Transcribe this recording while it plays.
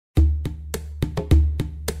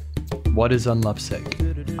What is UNLOVESICK?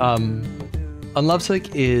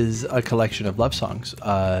 UNLOVESICK is a collection of love songs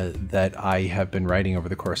that I have been writing over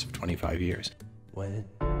the course of 25 years. When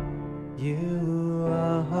you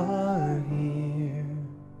are here,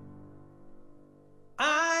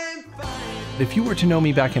 I'm fine. If you were to know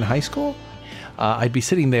me back in high school, I'd be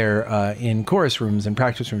sitting there in chorus rooms and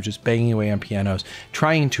practice rooms, just banging away on pianos,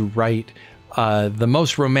 trying to write the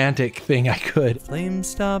most romantic thing I could. Flames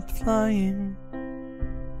stopped flying,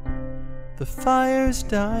 the fire's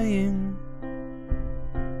dying,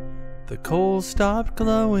 the coals stopped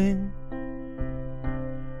glowing,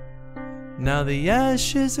 now the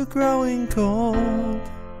ashes are growing cold.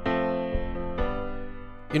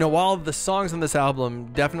 You know, while the songs on this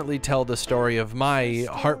album definitely tell the story of my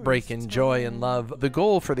heartbreak and joy and love, the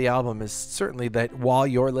goal for the album is certainly that while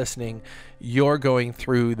you're listening, you're going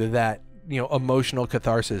through that, you know, emotional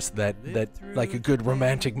catharsis that like a good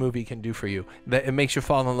romantic movie can do for you. That it makes you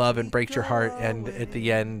fall in love and breaks your heart, and at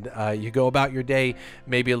the end, you go about your day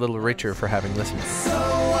maybe a little richer for having listened. So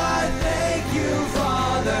I thank you,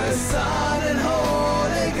 Father, Son, and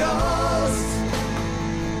Holy Ghost,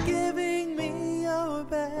 giving me your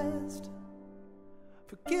best,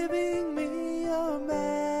 for giving me your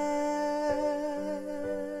masterpiece.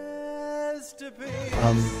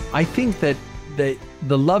 I think that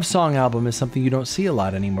the love song album is something you don't see a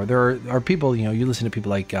lot anymore. There are people, you know, you listen to people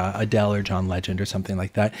like Adele or John Legend or something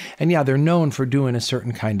like that, and yeah, they're known for doing a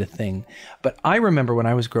certain kind of thing. But I remember when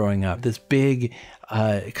I was growing up, this big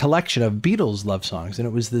collection of Beatles love songs, and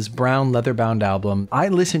it was this brown leather-bound album. I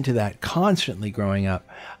listened to that constantly growing up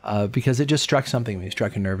because it just struck something in me,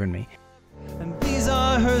 struck a nerve in me. And these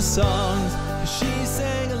are her songs, she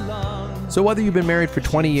sang along. So whether you've been married for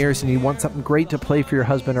 20 years and you want something great to play for your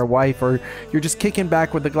husband or wife, or you're just kicking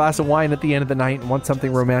back with a glass of wine at the end of the night and want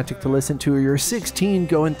something romantic to listen to, or you're 16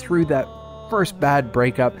 going through that first bad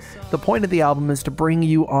breakup, the point of the album is to bring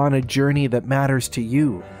you on a journey that matters to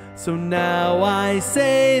you. So now I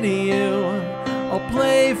say to you, I'll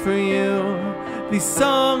play for you these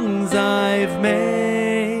songs I've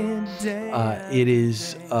made. It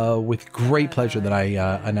is with great pleasure that I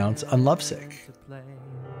announce UNLOVESICK.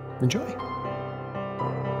 Enjoy.